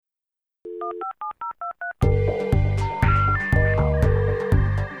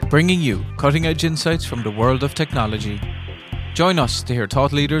bringing you cutting-edge insights from the world of technology. Join us to hear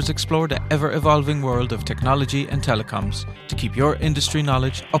thought leaders explore the ever-evolving world of technology and telecoms to keep your industry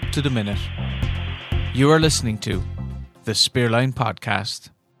knowledge up to the minute. You are listening to the Spearline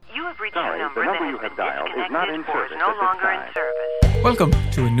Podcast. You have reached Sorry, a number the number that you has have been dialed is not in disconnected or is service no at this longer in time. service.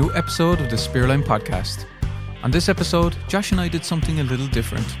 Welcome to a new episode of the Spearline Podcast. On this episode, Josh and I did something a little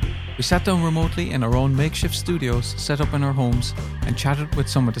different. We sat down remotely in our own makeshift studios set up in our homes and chatted with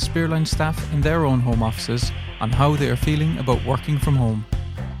some of the Spearline staff in their own home offices on how they are feeling about working from home.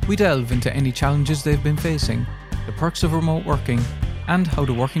 We delve into any challenges they've been facing, the perks of remote working, and how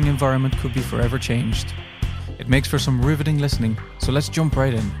the working environment could be forever changed. It makes for some riveting listening, so let's jump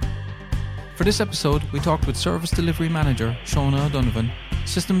right in. For this episode, we talked with Service Delivery Manager Shona O'Donovan,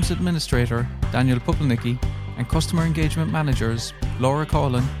 Systems Administrator Daniel Pupelnicki, and Customer Engagement Managers Laura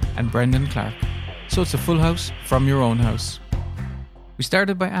Collin and Brendan Clark. So it's a full house from your own house. We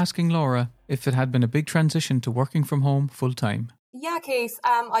started by asking Laura if it had been a big transition to working from home full time. Yeah, Case.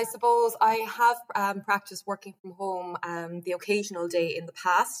 I suppose I have practiced working from home the occasional day in the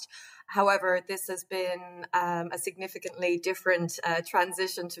past. However, this has been a significantly different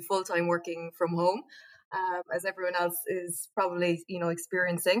transition to full-time working from home, as everyone else is probably,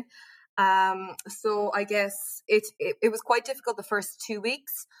 experiencing. So I guess it was quite difficult the first 2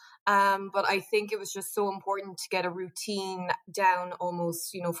 weeks, but I think it was just so important to get a routine down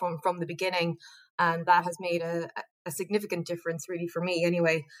almost, from the beginning, and that has made a significant difference really for me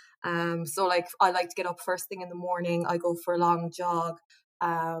anyway. So like I like to get up first thing in the morning. I go for a long jog.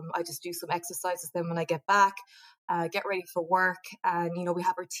 I just do some exercises then when I get back, get ready for work. And, we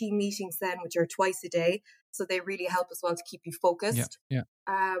have our team meetings then, which are twice a day. So they really help as well to keep you focused. Yeah.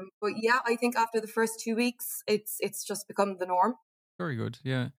 But yeah, I think after the first 2 weeks, it's just become the norm. Very good,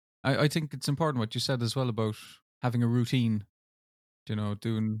 yeah. I think it's important what you said as well about having a routine, getting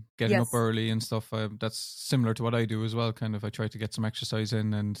Yes. up early and stuff. That's similar to what I do as well. Kind of, I try to get some exercise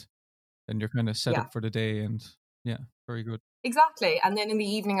in and then you're kind of set Yeah. up for the day and yeah, very good. Exactly. And then in the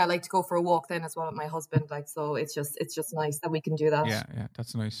evening, I like to go for a walk then as well with my husband. So it's just nice that we can do that. Yeah,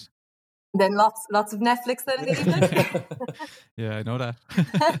 that's nice. Then lots of Netflix then in the evening. Yeah, I know that.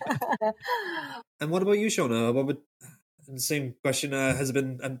 And what about you, Shona? What would the same question? Has it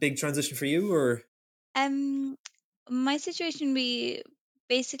been a big transition for you, or? My situation would be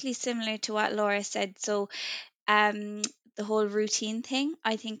basically similar to what Laura said. So, the whole routine thing,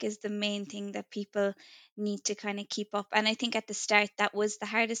 I think, is the main thing that people need to kind of keep up. And I think at the start that was the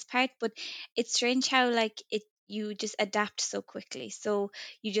hardest part. But it's strange how you just adapt so quickly. So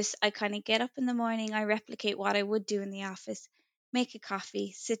I kind of get up in the morning, I replicate what I would do in the office, make a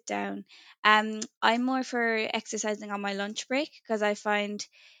coffee, sit down. I'm more for exercising on my lunch break because I find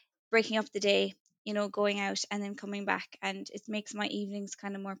breaking up the day, going out and then coming back, and it makes my evenings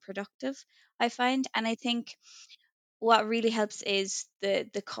kind of more productive, I find. And I think what really helps is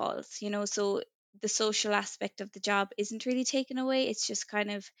the calls, so the social aspect of the job isn't really taken away. It's just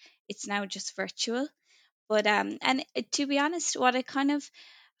it's now just virtual. But to be honest, what I kind of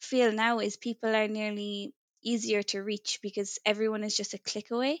feel now is people are nearly easier to reach because everyone is just a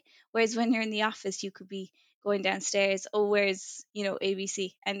click away. Whereas when you're in the office, you could be going downstairs, oh, where's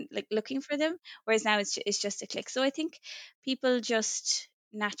ABC, and like looking for them. Whereas now it's just a click. So I think people just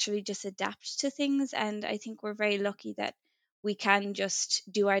naturally just adapt to things, and I think we're very lucky that we can just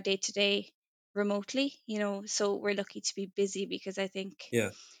do our day to day remotely. So we're lucky to be busy because I think Yeah.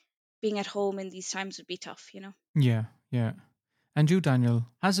 being at home in these times would be tough. Yeah. And you, Daniel,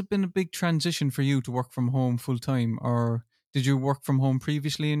 has it been a big transition for you to work from home full time, or did you work from home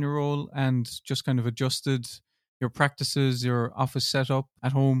previously in your role and just kind of adjusted your practices, your office setup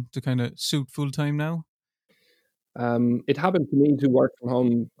at home to kind of suit full time now? It happened to me to work from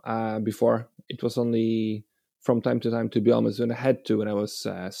home before. It was only from time to time, to be honest, when I had to, when I was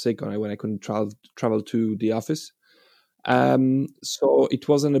sick or when I couldn't travel to the office. So it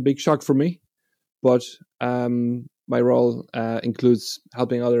wasn't a big shock for me, but my role includes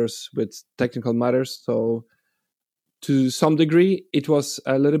helping others with technical matters. So to some degree, it was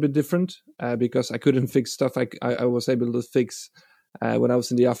a little bit different because I couldn't fix stuff I was able to fix when I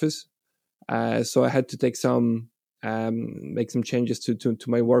was in the office. So I had to take make some changes to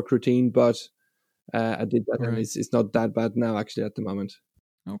my work routine, but I did that, and it's not that bad now actually at the moment.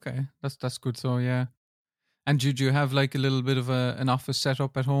 Okay, that's good. So yeah. And did you have like a little bit of an office set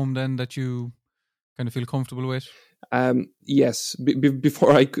up at home then that you kind of feel comfortable with? Yes.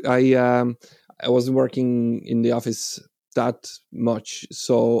 Before I wasn't working in the office that much,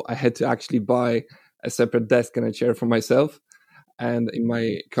 so I had to actually buy a separate desk and a chair for myself, and in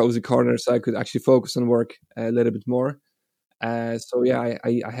my cozy corner, so I could actually focus on work a little bit more. So yeah,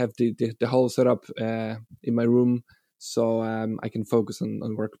 I have the whole setup in my room, so I can focus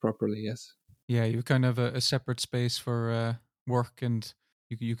on work properly. Yes. Yeah, you kind of a separate space for work, and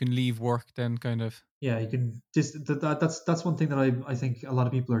you can leave work then kind of. Yeah, you can just that's one thing that I think a lot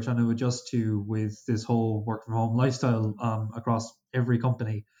of people are trying to adjust to with this whole work from home lifestyle across every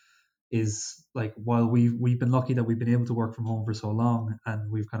company is like, while we've been lucky that we've been able to work from home for so long and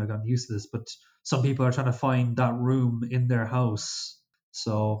we've kind of gotten used to this, but some people are trying to find that room in their house.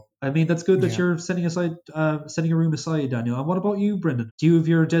 So I mean, that's good that Yeah. you're setting a room aside, Daniel. And what about you, Brendan? Do you have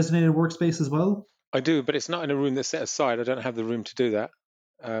your designated workspace as well? I do, but it's not in a room that's set aside. I don't have the room to do that.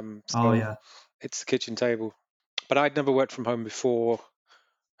 Oh So yeah, it's the kitchen table. But I'd never worked from home before.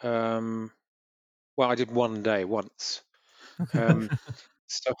 Well, I did one day once. Okay.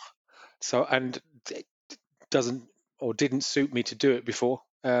 So and it doesn't or didn't suit me to do it before.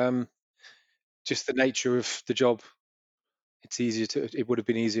 Just the nature of the job. It would have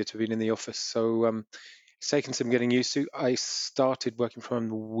been easier to have been in the office. So it's taken some getting used to. I started working from home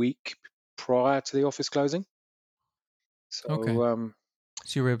the week prior to the office closing. So Okay.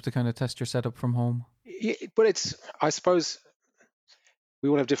 So you were able to kind of test your setup from home. but I suppose we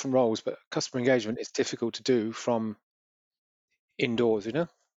all have different roles, but customer engagement is difficult to do from indoors, you know?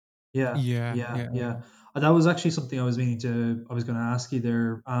 yeah, Yeah, yeah, yeah. yeah. That was actually something I was going to ask you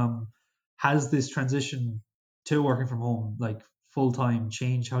there. Has this transition to working from home, like full time,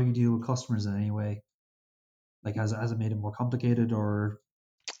 changed how you deal with customers in any way? Like, has it made it more complicated, or?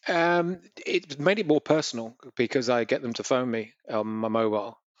 It made it more personal because I get them to phone me on my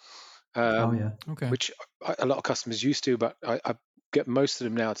mobile, Oh yeah, Okay. which a lot of customers used to, but I get most of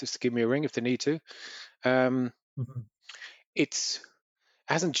them now just to give me a ring if they need to. Um, Mhm. it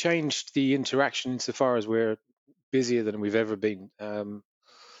hasn't changed the interaction insofar as we're busier than we've ever been.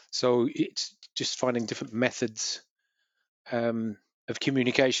 So it's just finding different methods of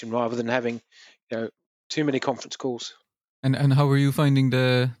communication rather than having, too many conference calls. And how were you finding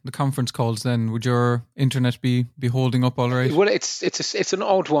the conference calls then? Would your internet be holding up all right? Well, it's an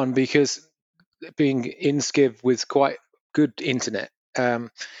odd one because being in Skiv with quite good internet,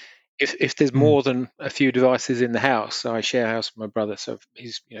 if there's more than a few devices in the house, so I share a house with my brother, so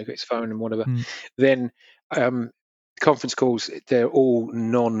he's got his phone and whatever, then conference calls, they're all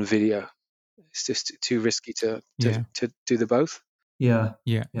non-video. It's just too risky to Yeah. do the both. Yeah,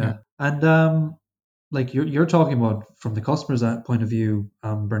 Yeah. yeah. And like you're talking about from the customer's point of view,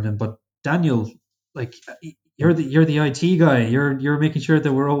 Brendan, but Daniel, like you're the IT guy. You're making sure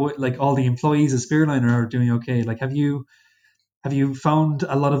that we're all, like, all the employees of Spearline are doing okay. Like, have you found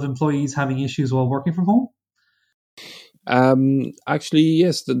a lot of employees having issues while working from home? Actually,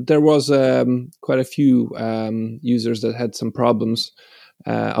 yes, there was quite a few users that had some problems.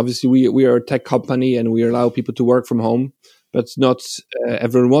 Obviously, we are a tech company and we allow people to work from home, but not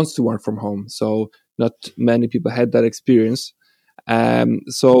everyone wants to work from home. So not many people had that experience.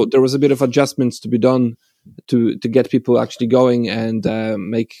 So there was a bit of adjustments to be done to get people actually going and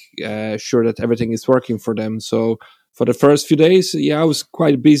make sure that everything is working for them. So for the first few days, I was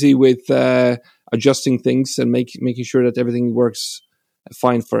quite busy with adjusting things and making sure that everything works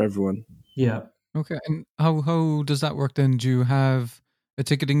fine for everyone. Yeah. Okay. And how does that work then? Do you have a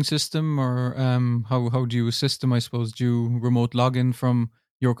ticketing system, or how do you assist them? I suppose, do you remote login from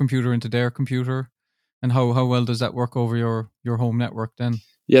your computer into their computer, and how well does that work over your home network then?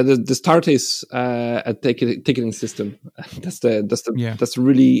 Yeah, the start is a ticketing system. That's a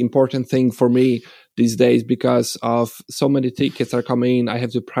really important thing for me these days because of so many tickets are coming in. I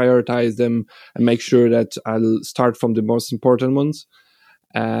have to prioritize them and make sure that I'll start from the most important ones.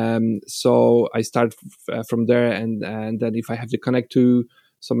 So I start from there, and then if I have to connect to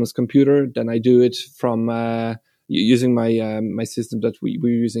someone's computer, then I do it from using my system that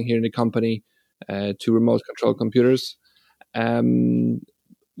we're using here in the company to remote control computers.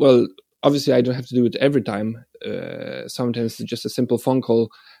 Well, obviously, I don't have to do it every time. Sometimes just a simple phone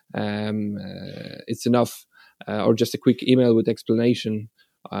call, it's enough, or just a quick email with explanation,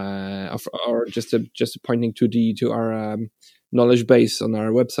 or just pointing to our knowledge base on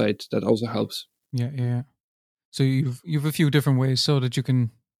our website. That also helps. Yeah. So you've a few different ways so that you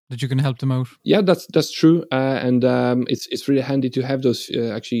can help them out. Yeah, that's true, and it's really handy to have those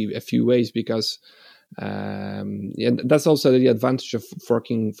actually a few ways because. That's also the advantage of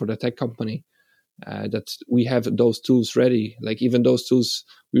working for the tech company, that we have those tools ready, like even those tools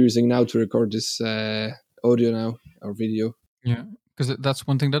we're using now to record this audio now or video. Yeah, because that's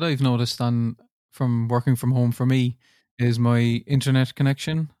one thing that I've noticed from working from home for me is my internet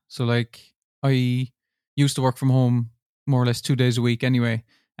connection. So like I used to work from home more or less 2 days a week anyway,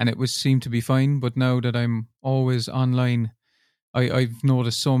 and it seemed to be fine. But now that I'm always online, I've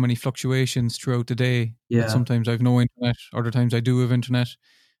noticed so many fluctuations throughout the day that sometimes I've no internet, other times I do have internet,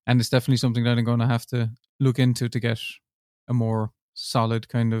 and it's definitely something that I'm going to have to look into to get a more solid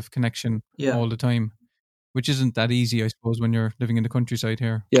kind of connection all the time, which isn't that easy, I suppose, when you're living in the countryside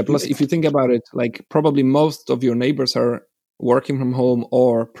here. Yeah, plus if you think about it, like probably most of your neighbors are working from home,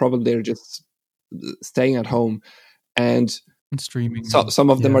 or probably they're just staying at home, and streaming. So some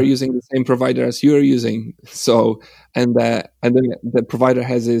of them are using the same provider as you're using. So and then the provider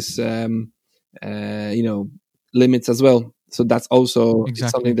has his limits as well. So that's also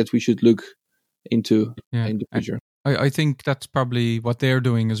something that we should look into in the future. I think that's probably what they're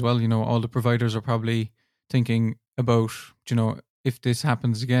doing as well. All the providers are probably thinking about, if this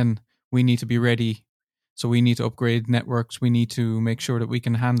happens again, we need to be ready. So we need to upgrade networks. We need to make sure that we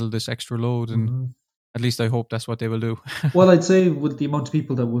can handle this extra load. And at least I hope that's what they will do. Well, I'd say with the amount of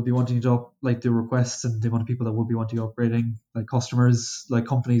people that would be wanting to like the requests and the amount of people that would be wanting upgrading, like customers, like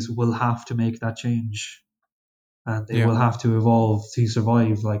companies will have to make that change, and they will have to evolve to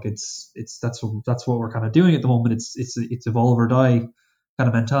survive. Like that's what we're kind of doing at the moment. It's evolve or die kind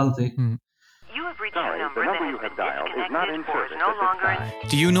of mentality. You have reached a number that you have dialed is not in service no longer.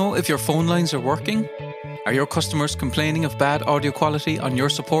 Do you know if your phone lines are working? Are your customers complaining of bad audio quality on your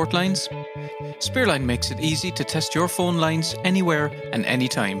support lines? Spearline makes it easy to test your phone lines anywhere and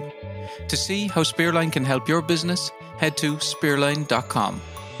anytime. To see how Spearline can help your business, head to spearline.com.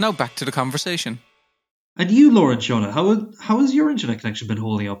 Now back to the conversation. And you, Laura and Shona, how has your internet connection been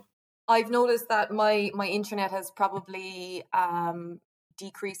holding up? I've noticed that my internet has probably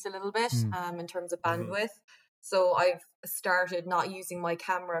decreased a little bit in terms of bandwidth. So I've started not using my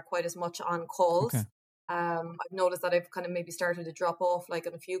camera quite as much on calls. Okay. I've noticed that I've kind of maybe started to drop off like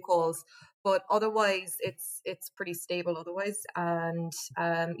on a few calls, but otherwise it's pretty stable otherwise. And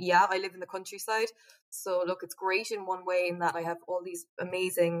I live in the countryside, so look, it's great in one way in that I have all these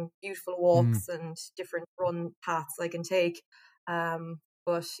amazing, beautiful walks and different run paths I can take.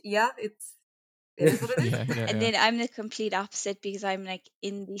 But yeah, it is what it is. And then I'm the complete opposite because I'm like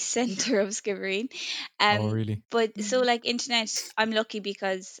in the center of Skibbereen. Oh, really? But so like internet, I'm lucky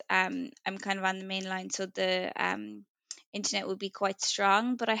because I'm kind of on the main line, so the internet would be quite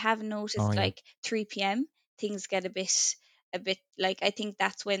strong. But I have noticed like 3 p.m. things get a bit like, I think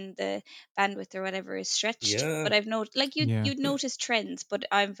that's when the bandwidth or whatever is stretched. Yeah. But I've noticed like you'd notice trends, but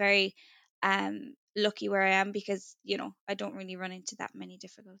I'm very lucky where I am because I don't really run into that many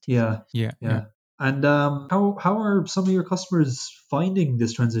difficulties. Yeah. And how are some of your customers finding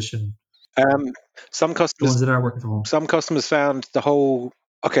this transition? Some The customers, ones that are working from home. some customers found the whole.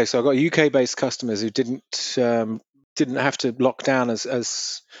 Okay, so I've got UK-based customers who didn't have to lock down as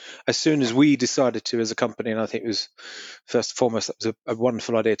soon as we decided to as a company, and I think it was first and foremost that was a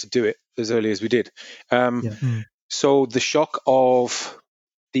wonderful idea to do it as early as we did. So the shock of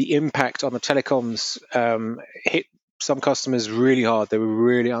the impact on the telecoms hit some customers really hard. They were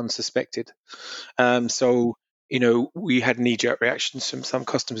really unsuspected. So we had knee-jerk reactions from some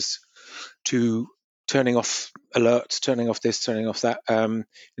customers to turning off alerts, turning off this, turning off that,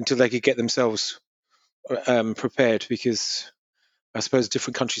 until they could get themselves prepared, because I suppose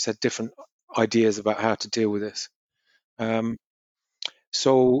different countries had different ideas about how to deal with this. The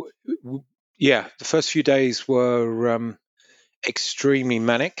first few days were extremely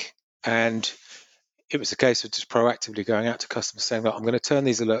manic, and it was a case of just proactively going out to customers saying, "Look, I'm going to turn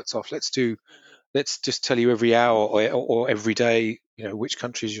these alerts off. Let's just tell you every hour or every day, which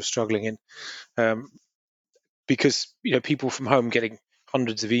countries you're struggling in," because people from home getting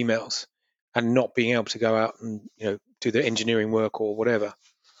hundreds of emails and not being able to go out and do their engineering work or whatever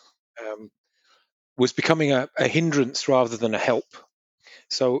was becoming a hindrance rather than a help.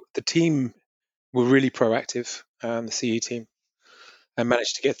 So the team were really proactive, the CE team, and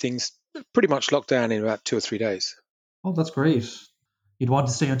managed to get things pretty much locked down in about 2 or 3 days. Oh, that's great. You'd want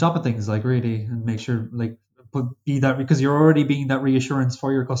to stay on top of things, like, really, and make sure, like, be that, because you're already being that reassurance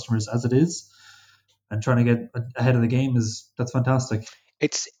for your customers as it is, and trying to get ahead of the game that's fantastic.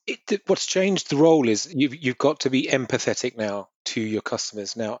 What's changed the role is you've got to be empathetic now to your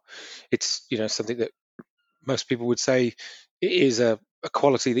customers. Now, it's something that most people would say is a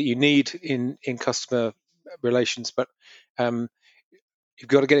quality that you need in customer relations, but you've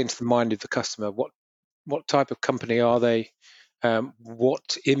got to get into the mind of the customer. What type of company are they?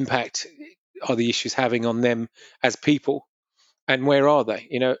 What impact are the issues having on them as people, and where are they?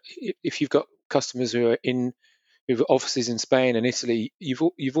 If you've got customers who've got offices in Spain and Italy,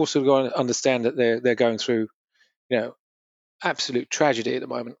 you've also got to understand that they're going through absolute tragedy at the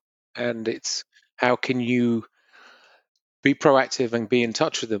moment, and it's how can you be proactive and be in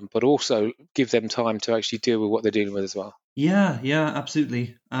touch with them, but also give them time to actually deal with what they're dealing with as well. Yeah,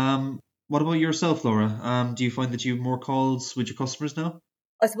 absolutely. What about yourself, Laura? Do you find that you have more calls with your customers now?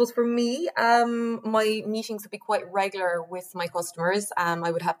 I suppose for me, my meetings would be quite regular with my customers. I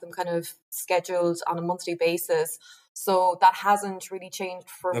would have them kind of scheduled on a monthly basis. So that hasn't really changed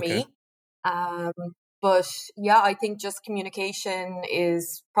for Okay. me. Um, but yeah, I think just communication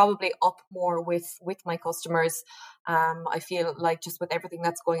is probably up more with my customers. I feel like just with everything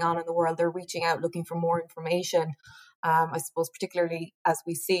that's going on in the world, they're reaching out looking for more information. I suppose particularly as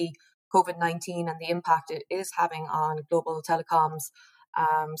we see COVID-19 and the impact it is having on global telecoms.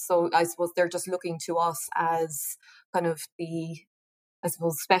 So I suppose they're just looking to us as kind of the, I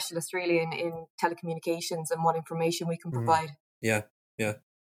suppose, specialist really in telecommunications and what information we can Mhm. provide. Yeah.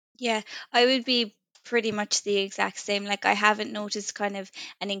 Yeah, I would be pretty much the exact same. Like I haven't noticed kind of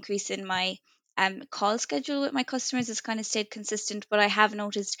an increase in my call schedule with my customers. It's kind of stayed consistent, but I have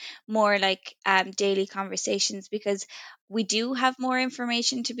noticed more like daily conversations because we do have more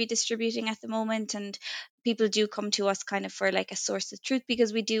information to be distributing at the moment, and people do come to us kind of for like a source of truth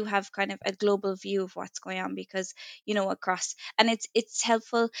because we do have kind of a global view of what's going on because across, and it's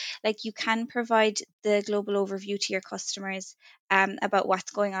helpful. Like you can provide the global overview to your customers about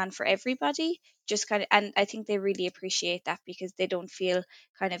what's going on for everybody, just kind of, and I think they really appreciate that because they don't feel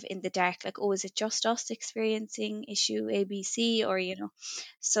kind of in the dark, like, oh, is it just us experiencing issue ABC, or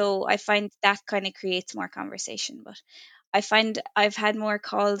so I find that kind of creates more conversation. But I find I've had more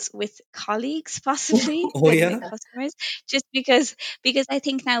calls with colleagues possibly Oh than yeah. with customers, just because I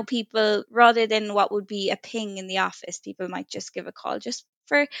think now people, rather than what would be a ping in the office, people might just give a call just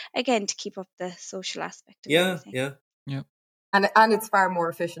for, again, to keep up the social aspect of Yeah. everything. Yeah. Yeah. And it's far more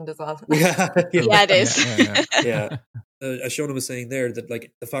efficient as well. Yeah. Yeah, it is. Yeah. As Shona was saying there, that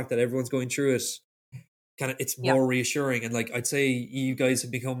like the fact that everyone's going through it, kind of, it's Yeah. more reassuring. And like I'd say you guys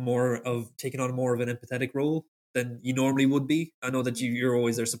have become taking on more of an empathetic role than you normally would be. I know that you're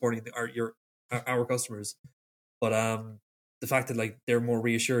always there supporting our customers, but the fact that like they're more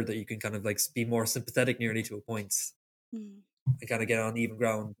reassured that you can kind of like be more sympathetic nearly to a point Mm. and kind of get on even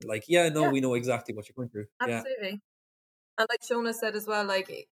ground. Like, yeah, no, Yeah. we know exactly what you're going through. Yeah. Absolutely. And like Shona said as well,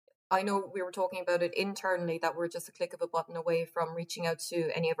 like I know we were talking about it internally that we're just a click of a button away from reaching out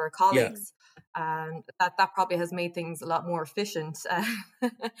to any of our colleagues. And that probably has made things a lot more efficient.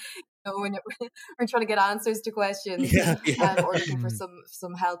 When we're trying to get answers to questions Yeah. or looking for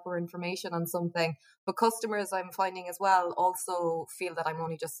some help or information on something. But customers, I'm finding as well, also feel that I'm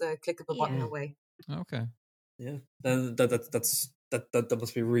only just a click of a button Yeah. away. Okay. Yeah. That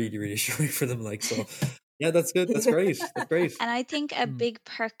must be really reassuring for them. Like, so yeah, that's good. That's great. That's great. And I think a big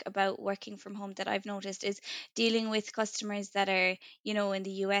perk about working from home that I've noticed is dealing with customers that are, in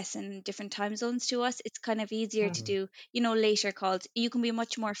the US and different time zones to us. It's kind of easier to do, later calls. You can be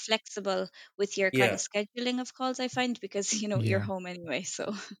much more flexible with your kind Yeah. of scheduling of calls, I find, because, you're Yeah. home anyway.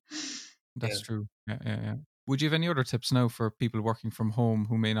 So, That's Yeah. true. Yeah. Would you have any other tips now for people working from home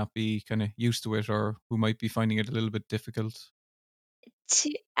who may not be kind of used to it or who might be finding it a little bit difficult?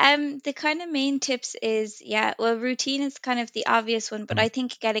 the kind of main tips is, well, routine is kind of the obvious one, but I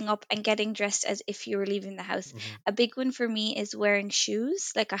think getting up and getting dressed as if you were leaving the house. A big one for me is wearing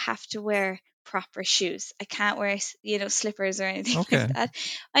shoes. Like I have to wear proper shoes. I can't wear, slippers or anything Okay. like that.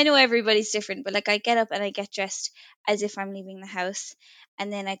 I know everybody's different, but like I get up and I get dressed as if I'm leaving the house.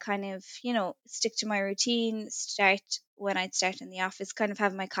 And then I kind of, stick to my routine, start when I'd start in the office, kind of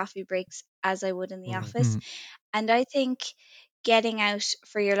have my coffee breaks as I would in the office. And I think getting out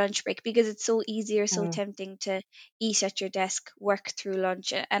for your lunch break, because it's so easy or so tempting to eat at your desk, work through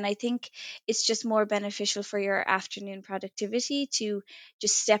lunch. And I think it's just more beneficial for your afternoon productivity to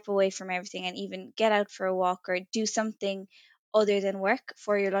just step away from everything and even get out for a walk or do something other than work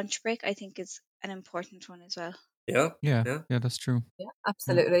for your lunch break, I think is an important one as well. Yeah, that's true. Yeah,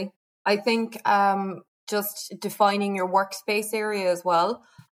 absolutely. I think just defining your workspace area as well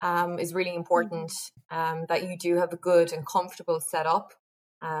is really important. That you do have a good and comfortable setup.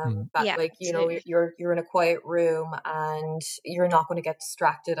 That Yeah, like absolutely. you're in a quiet room and you're not going to get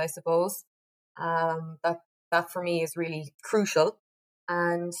distracted. I suppose that for me is really crucial.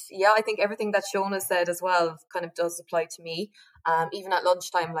 And yeah, I think everything that Shona said as well kind of does apply to me. Even at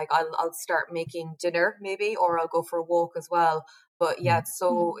lunchtime, like I'll start making dinner maybe, or I'll go for a walk as well. But yeah, it's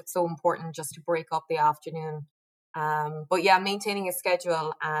so important just to break up the afternoon. But yeah, maintaining a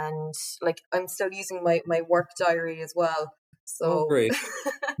schedule, and like I'm still using my work diary as well. Oh, So great.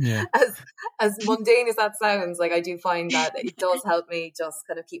 Yeah. as mundane as that sounds, like I do find that it does help me just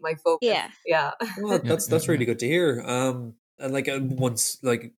kind of keep my focus. Yeah. Well, that's really good to hear. And like once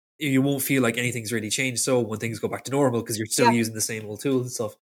like you won't feel like anything's really changed. So when things go back to normal, because you're still using the same old tools and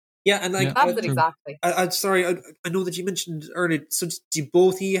stuff. Yeah, and like, That's it exactly. I'm sorry, I know that you mentioned earlier. So, do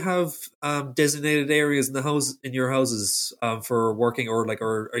both of you have designated areas in the house, in your houses, for working, or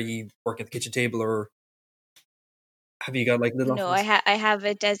are you working at the kitchen table, or have you got like little? No, offices? I have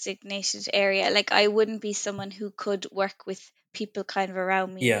a designated area. Like, I wouldn't be someone who could work with people kind of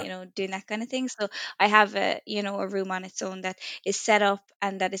around me, Yeah. doing that kind of thing. So I have a room on its own that is set up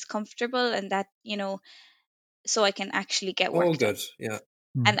and that is comfortable, and that, so I can actually get work Oh, done. good. Yeah.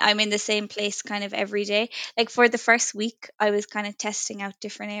 And I'm in the same place kind of every day. Like, for the first week, I was kind of testing out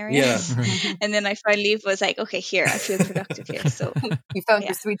different areas. Yeah. And then I finally was like, okay, here, I feel productive here. So You found Yeah.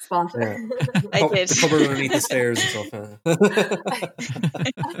 your sweet spot. Yeah. I did. The cupboard underneath the stairs and stuff.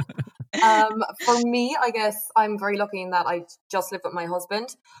 For me, I guess I'm very lucky in that I just live with my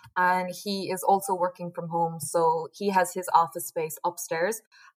husband, and he is also working from home. So he has his office space upstairs,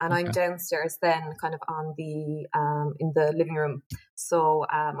 and I'm downstairs then kind of on the in the living room. So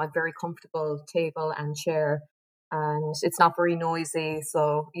a very comfortable table and chair, and it's not very noisy.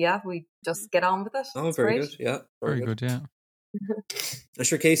 So yeah, we just get on with it. Oh, It's very great. good. Yeah. Very good, yeah. I'm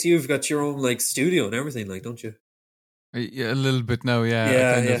sure, Casey, you've got your own like studio and everything, like, don't you? Yeah, a little bit now, yeah.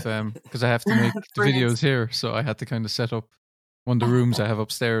 Yeah, I kind of, because I have to make the Brilliant. videos here, so I had to kind of set up one of the rooms I have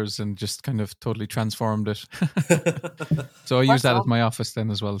upstairs and just kind of totally transformed it. So I use that as my office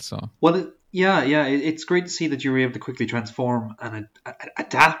then as well. So Well, it's great to see that you were able to quickly transform and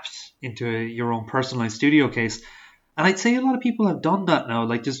adapt into your own personalized studio case. And I'd say a lot of people have done that now,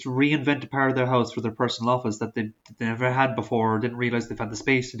 like just reinvent a part of their house for their personal office that they never had before, or didn't realize they've had the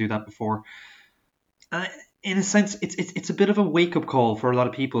space to do that before. In a sense, it's a bit of a wake-up call for a lot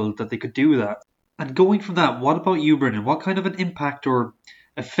of people that they could do that. And going from that, what about you, Brendan? What kind of an impact or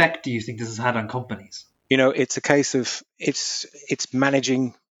effect do you think this has had on companies? It's a case of it's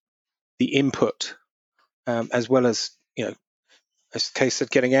managing the input as well as it's a case of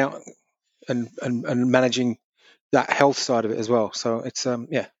getting out and managing that health side of it as well. So it's I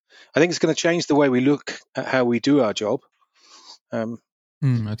think it's going to change the way we look at how we do our job.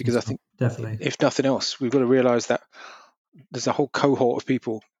 Because I think definitely, if nothing else, we've got to realise that there's a whole cohort of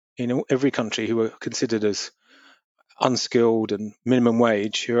people in every country who are considered as unskilled and minimum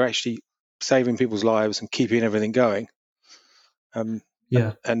wage, who are actually saving people's lives and keeping everything going. And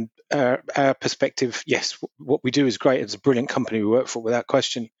our perspective, yes, what we do is great. It's a brilliant company we work for, without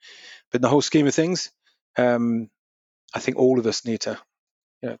question. But in the whole scheme of things, I think all of us need to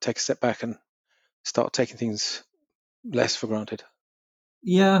take a step back and start taking things less for granted.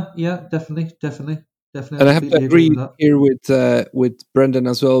 Yeah, definitely. And I have to agree here with Brendan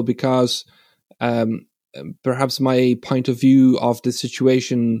as well, because perhaps my point of view of the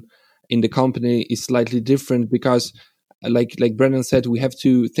situation in the company is slightly different, because like Brendan said, we have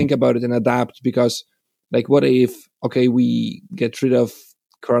to think about it and adapt, because like, what if, okay, we get rid of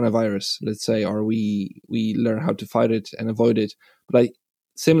coronavirus, let's say, or we learn how to fight it and avoid it, but like,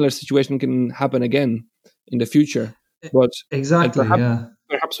 similar situation can happen again in the future. But exactly,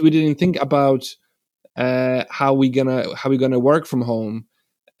 perhaps we didn't think about how we gonna work from home.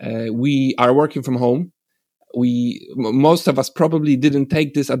 We are working from home. Most of us probably didn't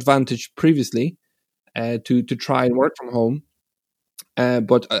take this advantage previously to try and work from home.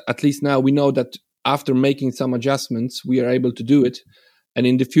 But at least now we know that after making some adjustments, we are able to do it. And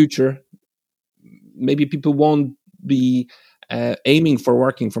in the future, maybe people won't be aiming for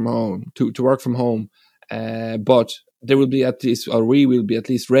working from home, to work from home. But there will be at least, or we will be at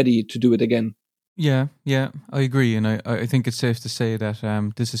least ready to do it again. Yeah, I agree. And I think it's safe to say that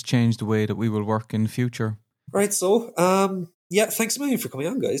this has changed the way that we will work in the future. Right, so, thanks a million for coming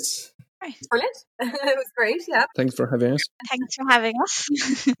on, guys. Brilliant. It was great, yeah. Thanks for having us. Thanks for having us.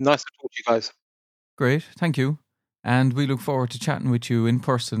 Nice to talk to you guys. Great, thank you. And we look forward to chatting with you in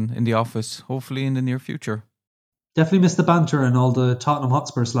person in the office, hopefully in the near future. Definitely miss the banter and all the Tottenham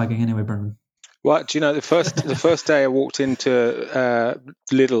Hotspur slagging anyway, Brendan. Well, do you know, the first day I walked into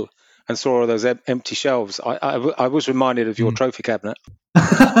Lidl and saw all those empty shelves, I was reminded of your trophy cabinet.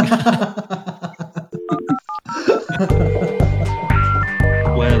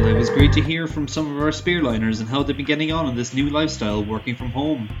 Well, it was great to hear from some of our Spearliners and how they've been getting on in this new lifestyle working from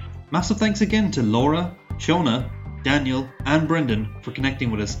home. Massive thanks again to Laura, Shona, Daniel and Brendan for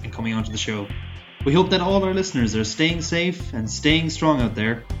connecting with us and coming onto the show. We hope that all our listeners are staying safe and staying strong out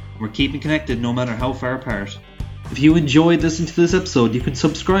there. We're keeping connected no matter how far apart. If you enjoyed listening to this episode, you can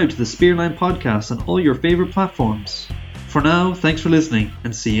subscribe to the Spearline Podcast on all your favourite platforms. For now, thanks for listening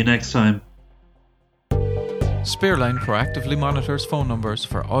and see you next time. Spearline proactively monitors phone numbers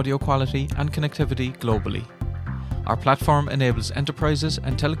for audio quality and connectivity globally. Our platform enables enterprises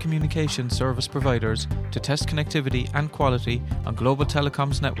and telecommunications service providers to test connectivity and quality on global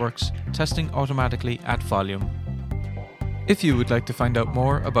telecoms networks, testing automatically at volume. If you would like to find out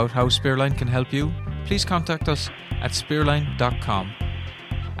more about how Spearline can help you, please contact us at spearline.com.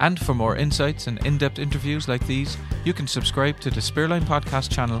 And for more insights and in-depth interviews like these, you can subscribe to the Spearline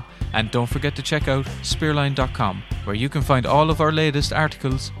Podcast channel, and don't forget to check out spearline.com, where you can find all of our latest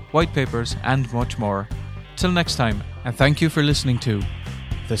articles, white papers, and much more. Till next time, and thank you for listening to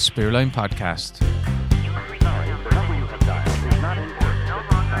the Spearline Podcast.